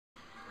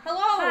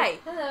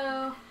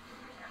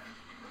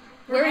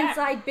We're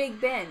inside Big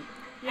Ben.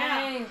 Yeah.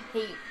 I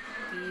hate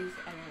these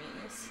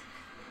enemies.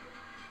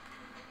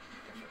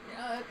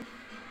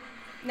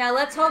 Now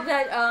let's hope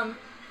that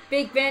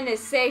Big Ben is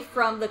safe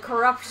from the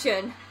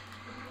corruption.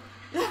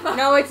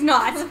 No, it's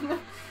not.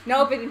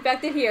 Nope, it's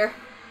infected here.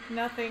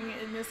 Nothing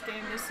in this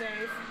game is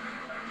safe.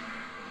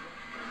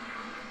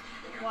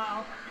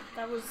 Wow,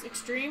 that was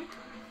extreme.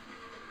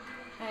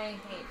 I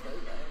hate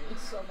those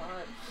enemies so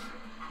much.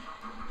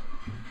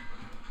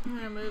 I'm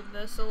gonna move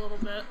this a little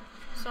bit.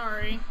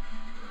 Sorry.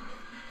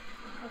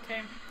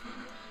 Okay.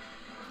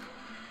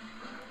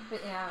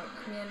 But yeah,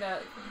 Amanda,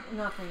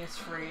 nothing is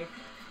free.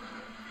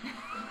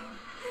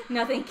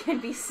 Nothing can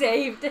be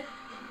saved.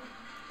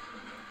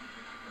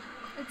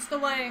 It's the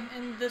way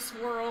in this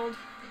world.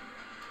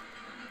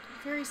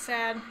 Very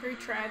sad, very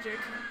tragic.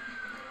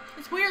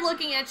 It's weird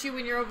looking at you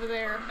when you're over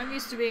there. I'm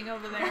used to being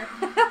over there.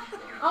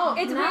 Oh,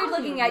 It's now weird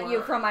looking at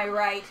you from my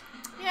right.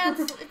 Yeah,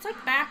 it's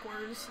like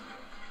backwards.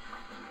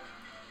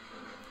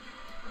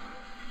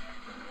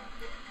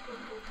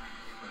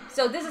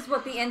 So this is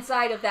what the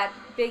inside of that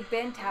Big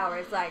Ben tower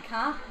is like,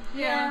 huh?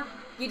 Yeah.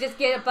 You just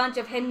get a bunch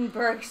of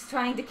Hindenburgs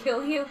trying to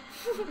kill you.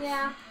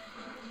 Yeah.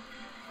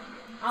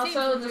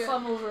 Also, Seems this good.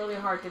 level is really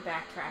hard to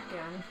backtrack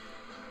in.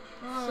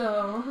 Oh.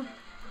 So,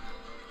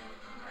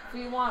 if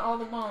you want all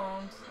the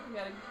bones, you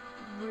gotta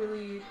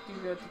really do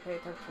good to pay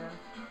attention.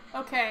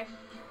 Okay.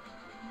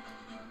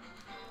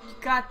 You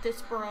got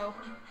this, bro.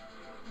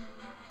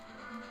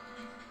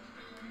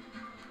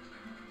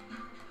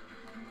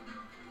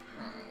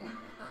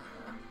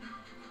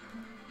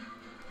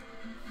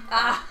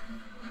 Ah!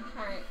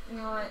 Alright, you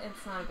know what?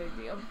 It's not a big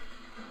deal.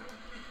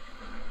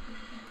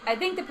 I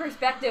think the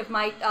perspective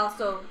might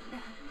also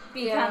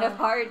be Yeah. kind of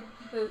hard.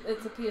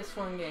 It's a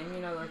PS1 game, you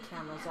know the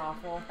camera's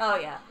awful. Oh,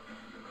 yeah.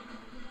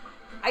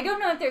 I don't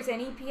know if there's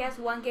any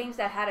PS1 games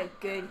that had a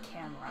good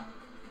camera.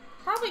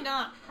 Probably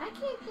not. I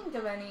can't think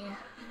of any.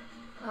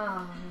 Oh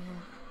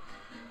man.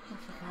 I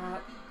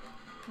forgot.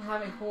 I'm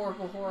having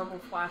horrible, horrible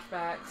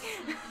flashbacks.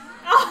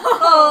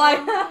 Oh,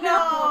 I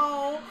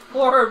No.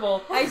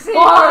 Horrible. I see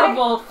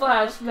Horrible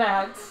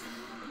flashbacks.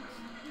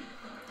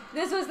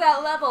 This was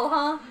that level,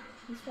 huh?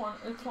 It's one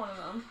of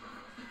them.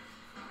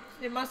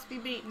 It must be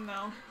beaten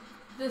though.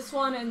 This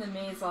one and the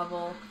maze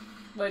level,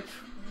 which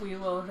we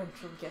will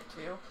eventually get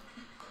to.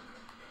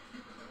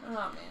 Oh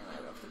man,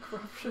 I love the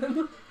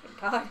corruption.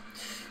 God.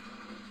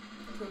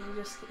 Okay,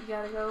 you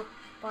gotta go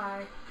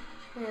by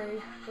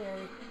very,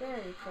 very,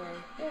 very, very,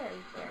 very,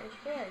 very,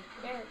 very,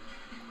 very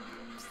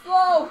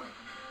slow.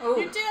 Oh,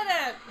 You did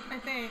it, I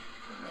think.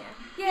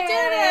 Yeah. You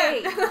did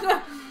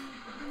it.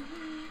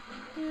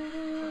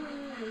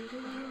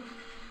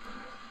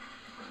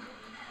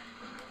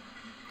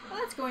 Well,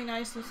 that's going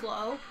nice and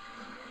slow.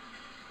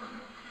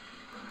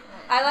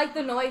 I like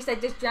the noise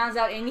that just drowns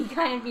out any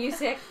kind of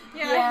music.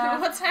 Yeah.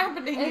 What's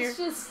happening here? It's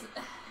just,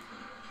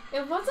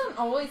 it wasn't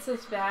always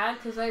this bad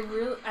because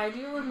I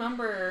do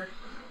remember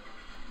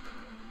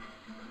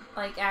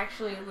like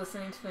actually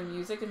listening to the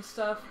music and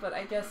stuff, but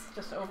I guess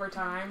just over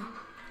time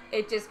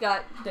It just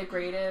got...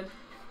 degraded.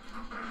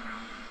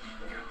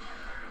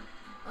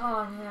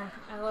 Oh man,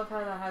 I love how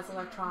that has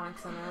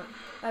electronics in it.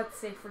 That's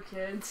safe for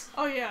kids.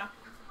 Oh yeah.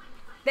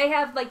 They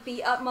have, like,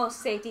 the utmost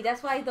safety.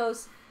 That's why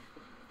those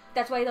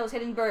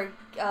Hindenburg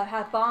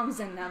have bombs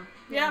in them.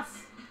 Yeah.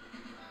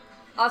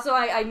 Also,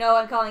 I know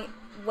I'm calling...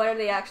 What are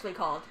they actually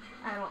called?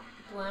 I don't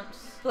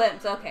blimps.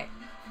 Blimps, okay.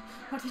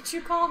 What did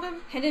you call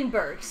them?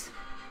 Hindenburgs.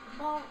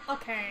 Well,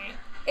 okay.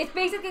 It's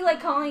basically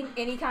like calling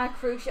any kind of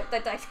cruise ship the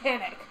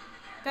Titanic.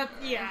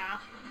 Yeah.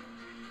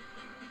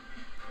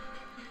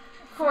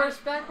 Of course,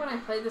 back when I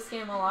played this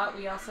game a lot,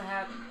 we also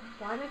had.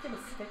 Why did I get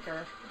a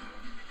sticker?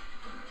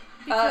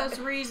 Because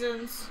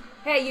reasons.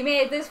 Hey, you made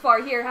it this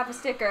far. Here, have a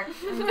sticker.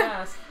 I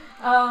guess.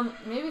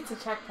 Maybe it's a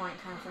checkpoint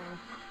kind of thing.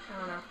 I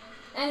don't know.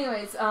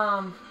 Anyways,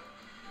 oh,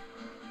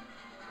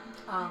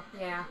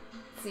 yeah.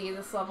 See,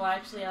 this level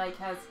actually, like,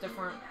 has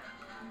different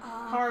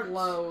Parts.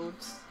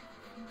 loads.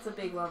 It's a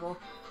big level.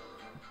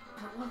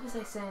 What was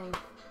I saying?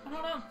 I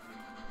don't know.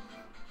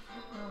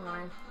 Never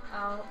mind.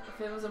 If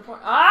it was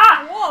important.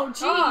 Ah! Whoa,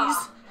 jeez.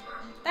 Ah!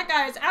 That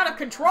guy is out of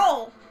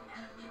control.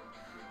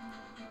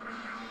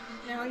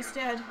 Now he's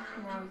dead.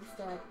 Now he's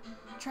dead.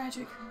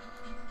 Tragic.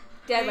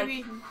 Dead,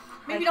 Maybe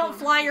like don't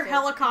fly your dead.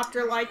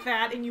 helicopter like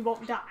that and you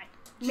won't die.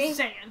 Just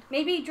saying.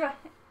 Maybe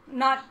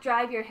not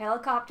drive your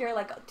helicopter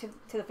like to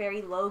the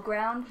very low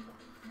ground.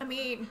 I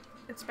mean,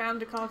 it's bound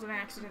to cause an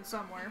accident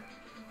somewhere.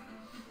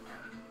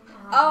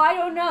 Oh, I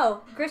don't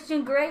know.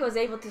 Christian Grey was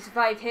able to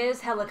survive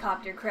his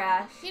helicopter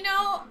crash. You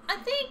know, I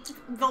think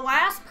the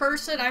last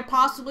person I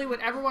possibly would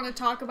ever want to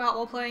talk about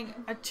while playing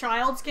a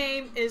child's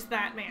game is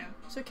that man.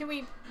 So can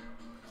we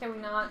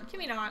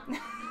not?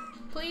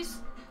 Please?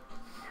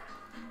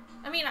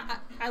 I mean,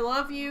 I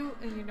love you,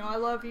 and you know I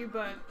love you,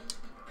 but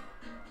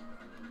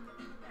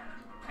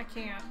I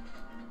can't.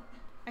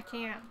 You I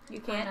can't.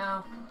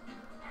 know.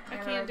 I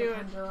Gotta can't ride do the it.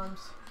 pendulums.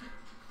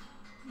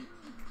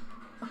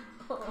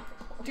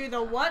 Do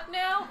the what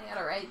now? I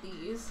gotta write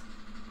these.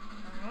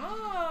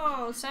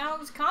 Oh,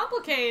 sounds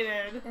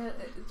complicated.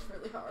 It's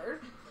really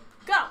hard.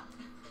 Go!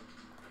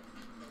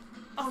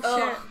 Oh,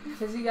 shit.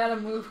 Because you gotta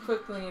move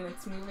quickly and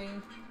it's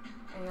moving,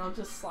 and you'll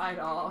just slide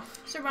off.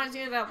 This reminds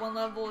me of that one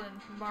level in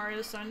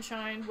Mario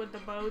Sunshine with the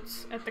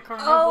boats at the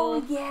carnival.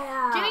 Oh,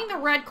 yeah. Getting the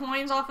red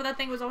coins off of that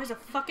thing was always a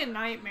fucking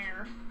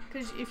nightmare.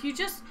 Because if you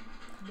just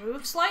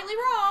move slightly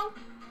wrong,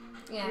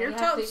 Yeah, you're you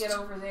have toast. to get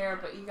over there,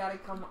 but you gotta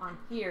come on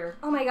here.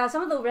 Oh my god,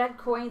 some of the red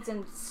coins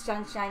in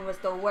Sunshine was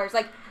the worst.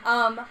 Like,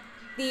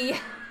 the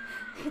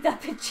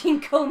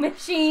pachinko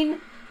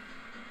machine.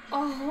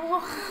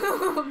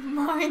 Oh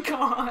my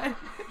god.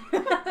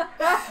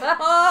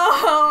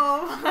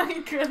 Oh my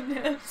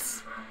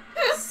goodness.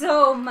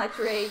 So much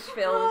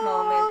rage-filled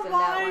moments in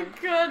that one. Oh my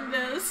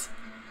goodness.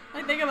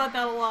 I think about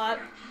that a lot.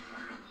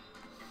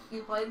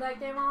 You played that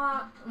game a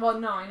lot? Well,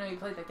 no, I know you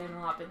played that game a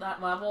lot, but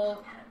that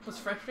level was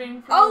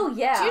frustrating for Oh, you?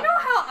 yeah. Do you know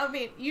how, I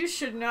mean, you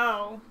should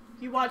know.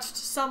 You watched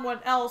someone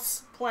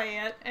else play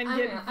it and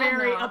get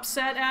very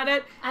upset at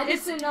it. I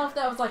just didn't know if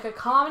that was like a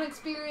common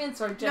experience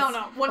or just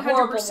No, 100%.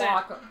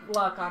 horrible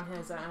luck on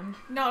his end.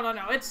 No.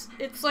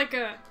 It's like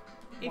a,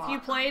 if you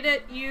played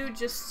it, you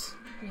just,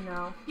 You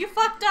know. you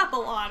fucked up a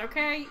lot,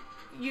 okay?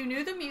 You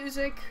knew the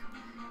music.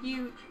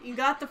 You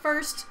got the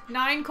first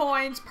 9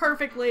 coins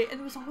perfectly, and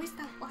it was always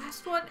that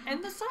last one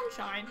and the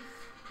sunshine.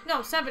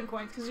 No, 7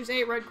 coins, because there's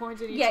 8 red coins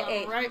in each level,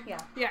 8, right? yeah.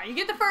 Yeah, you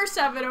get the first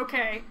 7,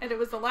 okay, and it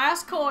was the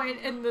last coin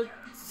and the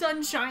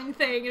sunshine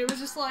thing, and it was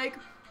just like,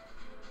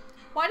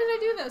 why did I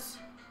do this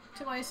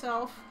to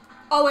myself?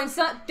 Oh, and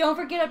don't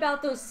forget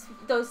about those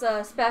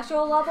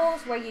special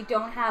levels where you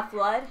don't have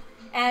flood.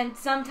 And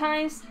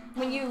sometimes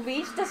when you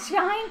reach the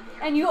shine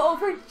and you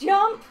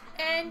overjump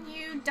And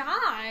you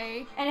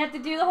die. and have to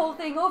do the whole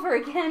thing over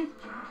again.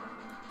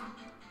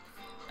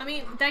 I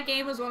mean, that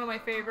game was one of my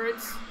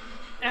favorites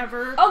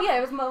ever. Oh yeah,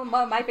 it was one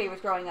of my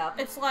favorites growing up.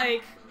 It's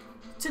like,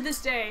 to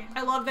this day,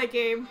 I love that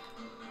game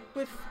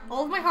with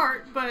all of my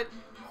heart, but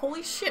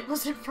holy shit,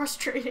 was it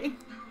frustrating.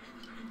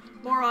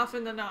 More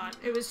often than not.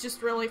 It was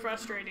just really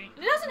frustrating.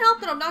 It doesn't help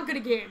that I'm not good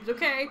at games,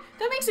 okay?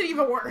 That makes it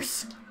even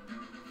worse.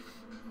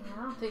 Yeah,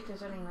 I don't think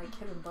there's any like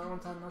hidden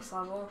bones on this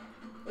level,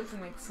 which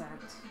makes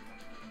sense.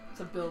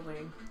 It's a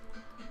building.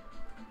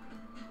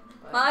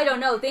 But, Well, I don't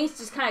know. Things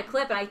just kind of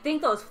clip, and I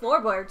think those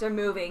floorboards are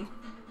moving.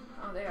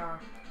 oh, they are.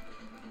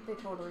 They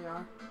totally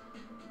are.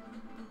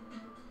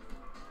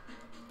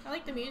 I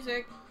like the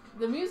music.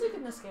 The music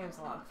in this game is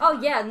a lot of Oh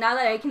fun. yeah, now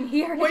that I can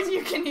hear it. When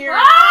you can hear it.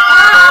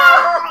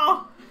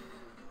 Ah!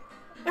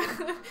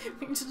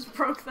 We just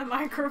broke the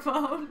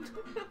microphone.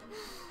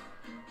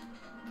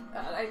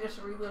 God, I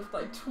just relived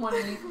like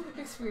 20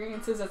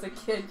 experiences as a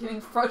kid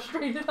getting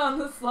frustrated on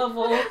this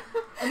level.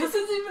 And this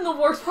isn't even the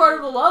worst part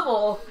of the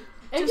level.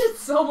 It gets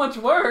so much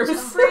worse.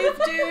 Just breathe,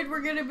 dude.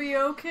 We're gonna be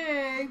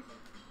okay.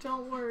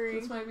 Don't worry.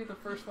 This might be the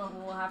first one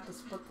we'll have to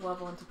split the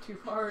level into 2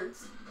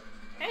 parts.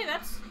 Hey,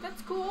 that's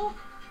cool.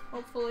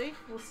 Hopefully.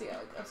 We'll see how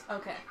it goes.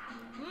 Okay.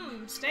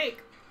 Steak.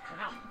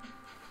 Ow.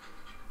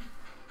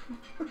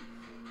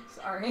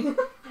 Sorry. You're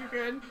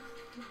good.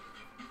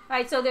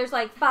 Alright, so there's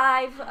like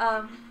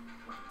 5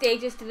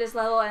 stages to this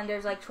level, and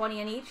there's like 20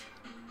 in each.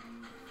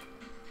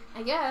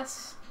 I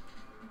guess.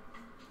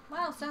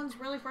 Wow, sounds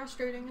really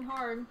frustrating and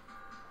hard.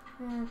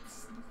 Yeah,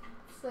 it's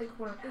like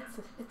one of, it's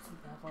a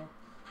level.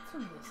 It's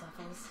one of those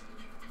levels.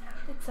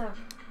 It's a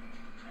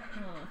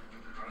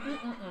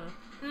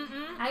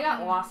I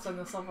got lost on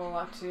this level a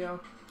lot too.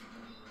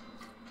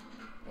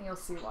 And you'll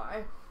see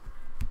why.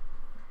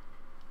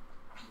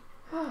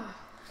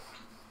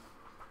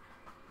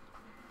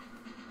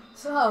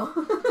 So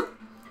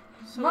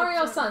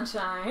Mario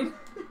Sunshine.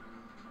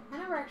 I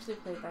never actually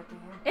played that game.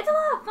 It's a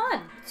lot of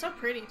fun. It's so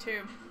pretty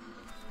too.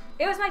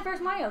 It was my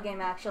first Mario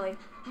game, actually.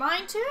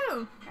 Mine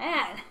too.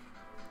 Man.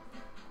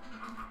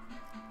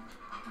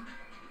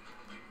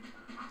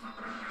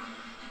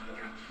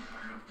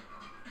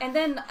 And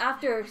then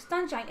after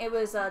Sunshine, it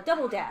was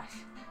Double Dash.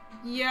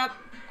 Yep.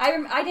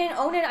 I didn't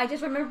own it. I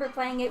just remember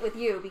playing it with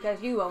you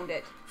because you owned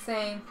it.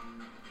 Same.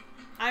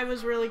 I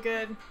was really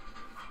good.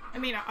 I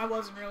mean, I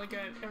wasn't really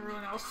good.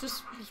 Everyone else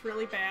just was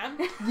really bad.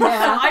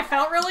 Yeah. So I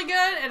felt really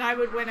good, and I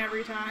would win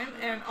every time.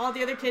 And all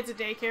the other kids at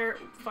daycare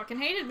fucking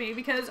hated me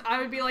because I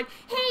would be like,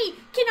 "Hey,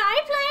 can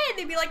I play?" And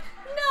they'd be like,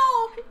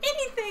 "No,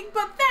 anything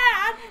but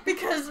that,"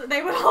 because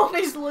they would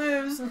always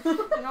lose. And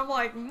I'm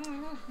like,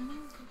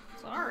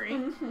 sorry.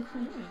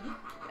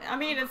 I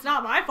mean, it's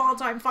not my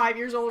fault I'm 5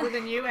 years older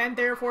than you and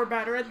therefore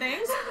better at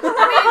things. I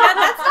mean,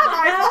 that's not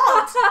my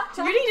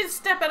fault. You need to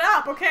step it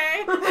up,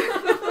 okay?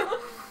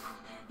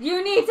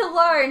 You need to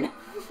learn.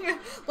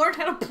 Learn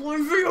how to play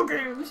video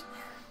games.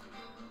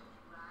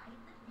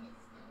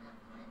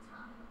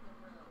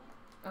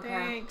 Okay.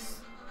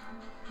 Thanks.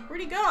 Where'd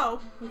he go?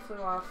 He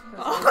flew off.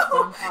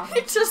 Oh,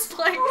 he just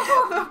like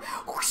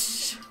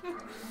whoosh.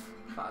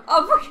 Fuck.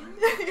 Oh,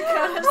 You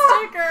got a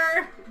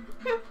sticker.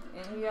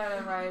 And you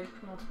gotta ride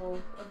multiple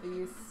of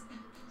these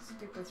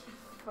stupid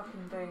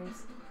fucking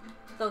things.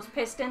 those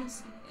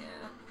pistons.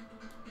 Yeah.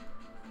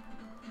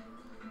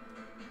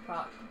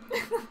 Fuck.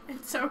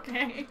 It's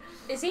okay.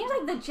 It seems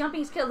like the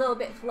jumping's a little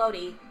bit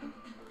floaty.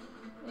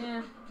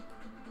 Yeah.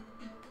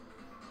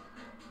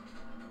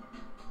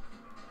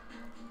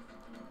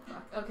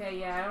 Okay,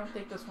 yeah, I don't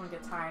think this one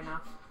gets high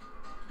enough.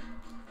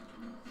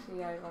 So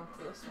you gotta go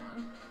to this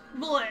one.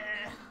 Bleh.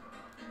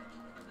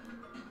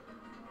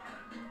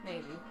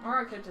 Maybe.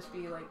 Or it could just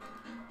be like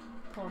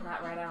pulling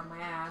that right out of my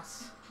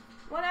ass.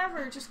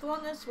 Whatever, just go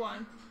on this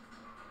one.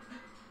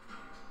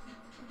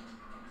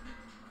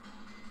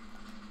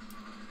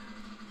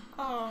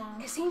 Oh.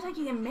 It seems like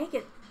you can make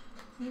it.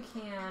 You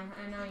can.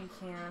 I know you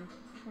can.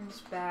 I'm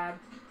just bad.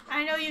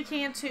 I know you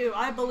can too.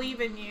 I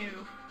believe in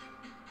you.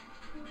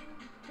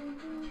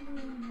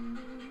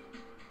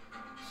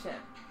 Shit.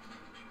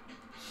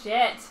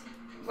 Shit!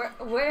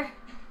 Where?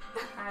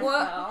 I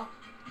What? fell.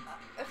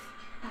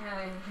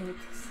 I hate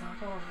this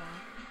level.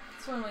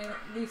 It's one of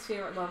my least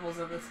favorite levels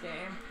of this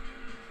game.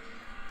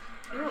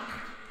 Ugh.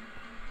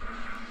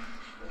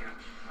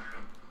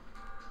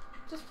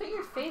 Just put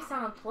your face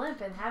on a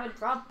blimp and have it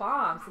drop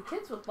bombs. The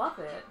kids would love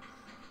it.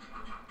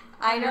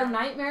 I Your know.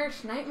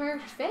 nightmarish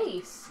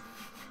face.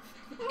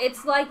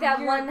 It's like that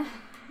one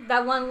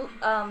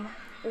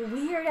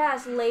weird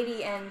ass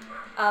lady in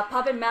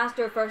Puppet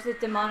Master versus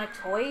Demonic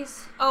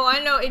Toys. Oh,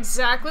 I know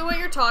exactly what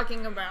you're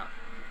talking about.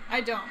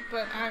 I don't,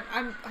 but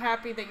I'm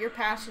happy that you're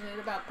passionate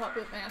about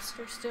Puppet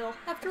Master still.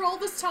 After all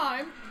this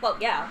time. Well,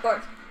 yeah, of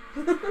course.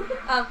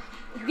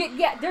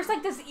 Yeah, there's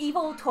like this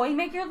evil toy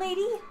maker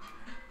lady,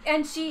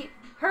 and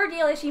her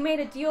deal is she made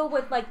a deal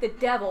with like the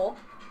devil.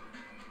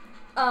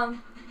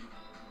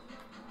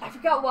 I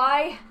forgot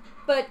why,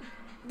 but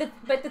the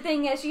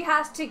thing is she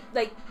has to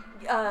like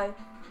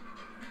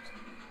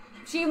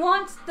she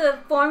wants the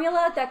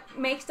formula that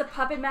makes the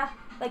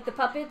the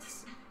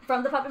puppets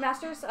from the Puppet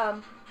Masters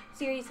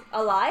series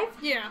alive.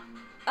 Yeah.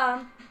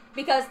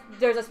 Because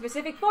there's a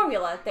specific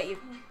formula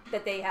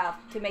that they have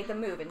to make them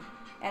move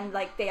and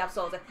like they have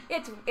souls.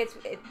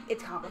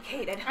 It's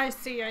complicated. I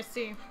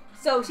see.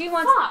 So she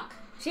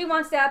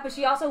wants that, but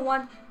she also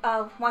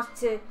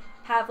wants to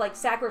have like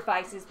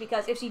sacrifices,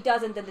 because if she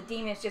doesn't, then the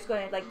demon's just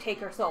going to like take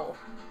her soul.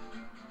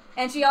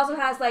 And she also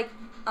has like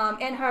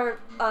in her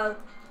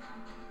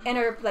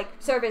like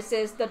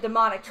services the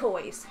demonic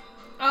toys.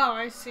 Oh,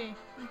 I see.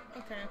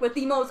 Okay. With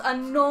the most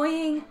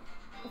annoying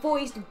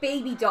voiced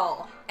baby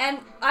doll. And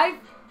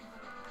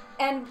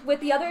with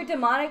the other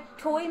demonic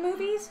toy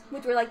movies,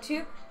 which were like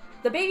 2,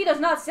 the baby does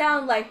not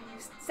sound like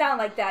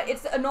that.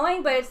 It's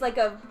annoying, but it's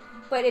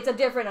a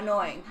different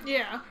annoying.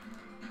 Yeah.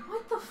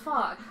 What the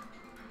fuck?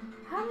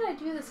 How did I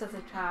do this as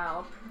a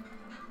child?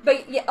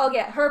 But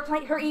yeah,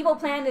 her evil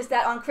plan is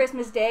that on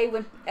Christmas Day,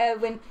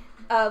 when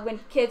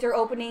kids are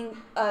opening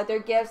their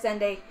gifts and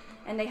they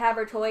have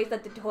her toys,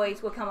 that the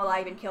toys will come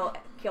alive and kill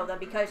them,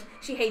 because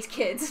she hates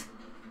kids.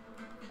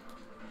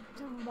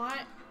 What?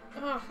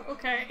 Oh,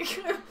 okay.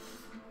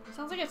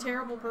 Sounds like a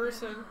terrible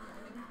person.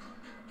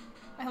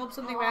 I hope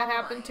something bad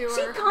happened to her.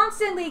 She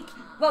constantly,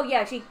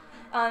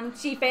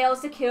 she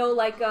fails to kill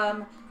like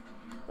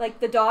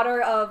the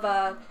daughter of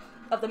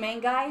the main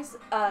guys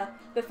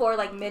before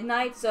like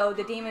midnight. So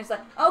the demon's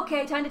like,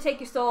 okay, time to take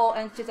your soul,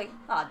 and she's like,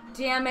 oh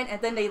damn it,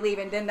 and then they leave,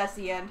 and then that's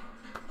the end.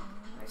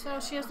 So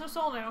she has no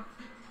soul now.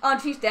 Oh,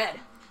 and she's dead.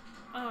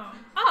 Oh.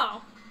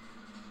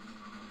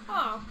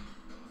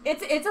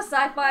 It's a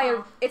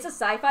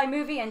sci-fi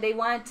movie, and they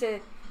wanted to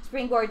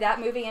springboard that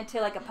movie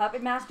into like a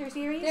Puppet Master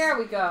series. There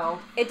we go.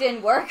 It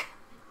didn't work.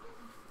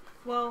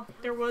 Well,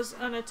 there was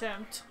an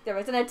attempt. There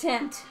was an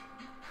attempt.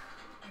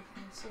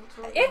 Okay, so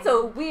It's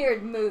a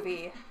weird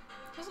movie.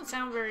 Doesn't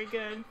sound very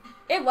good.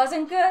 It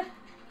wasn't good.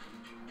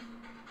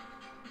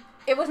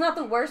 It was not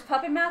the worst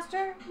Puppet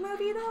Master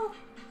movie, though.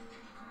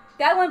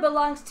 That one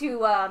belongs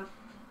to I'm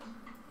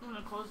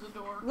gonna close the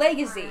door.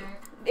 Legacy,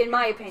 in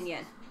my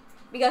opinion.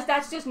 Because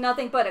that's just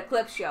nothing but a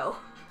clip show.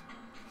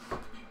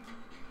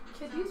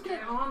 Could you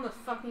get on the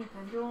fucking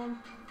pendulum?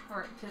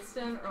 Or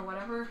piston, or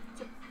whatever?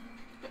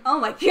 Oh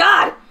my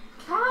god!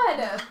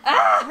 God!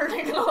 Ah! Where'd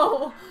I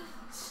go?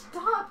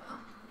 Stop!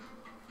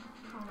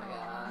 Oh my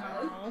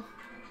god. No.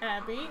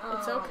 Abby,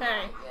 it's Oh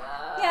okay. my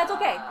God. Yeah, it's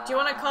okay. Do you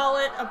want to call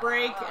it a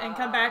break and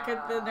come back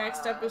at the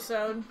next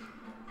episode?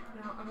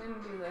 No, I'm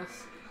gonna do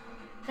this.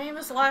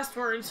 Famous last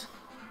words.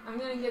 I'm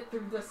gonna get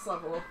through this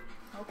level.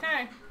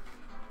 Okay.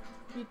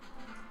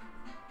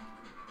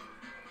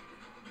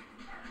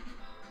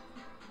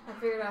 I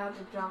figured out how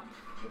to jump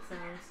the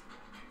things.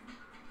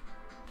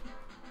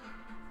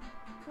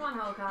 Come on,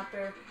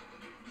 helicopter.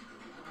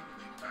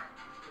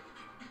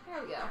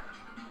 There we go.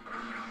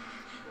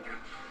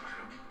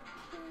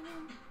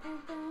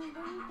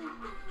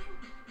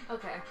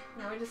 Okay,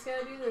 now we just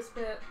gotta do this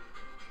bit.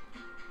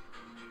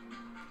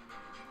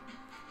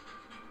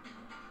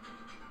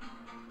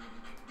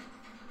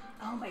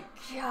 Oh my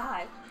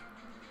god.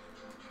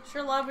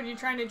 Sure love when you're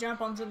trying to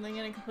jump on something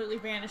and it completely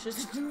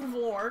vanishes into the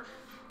floor.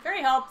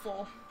 Very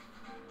helpful.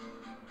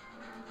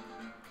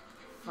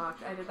 Fuck,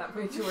 I did that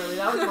way too early.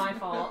 That was my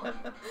fault.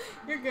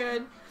 You're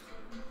good.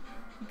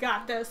 You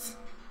got this.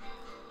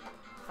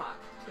 Fuck,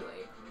 too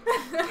late.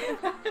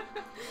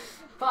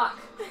 Fuck.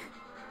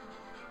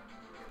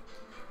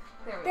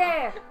 There we go.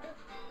 There!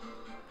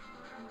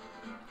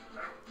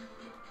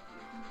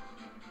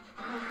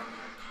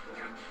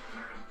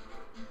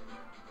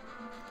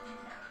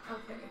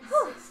 Okay,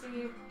 so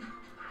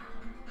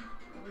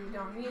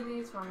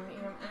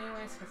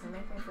because they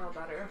make me feel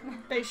better.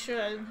 They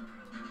should.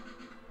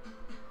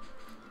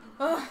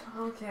 Oh,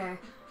 okay.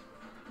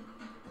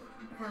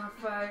 Now,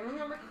 if I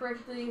remember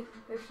correctly,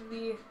 there should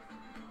be...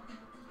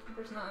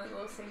 There's not a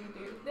little save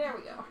you do. There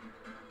we go.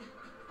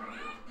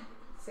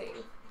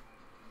 Save.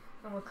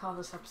 And we'll call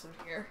this episode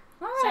here.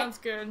 Alright. Sounds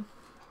good.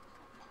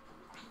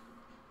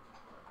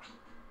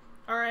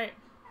 Alright.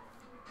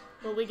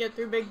 Will we get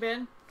through Big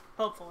Ben?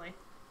 Hopefully.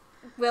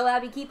 Will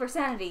Abby keep her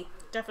sanity?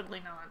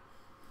 Definitely not.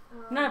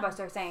 None of us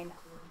are sane.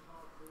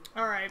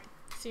 Alright.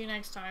 See you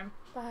next time.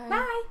 Bye.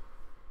 Bye!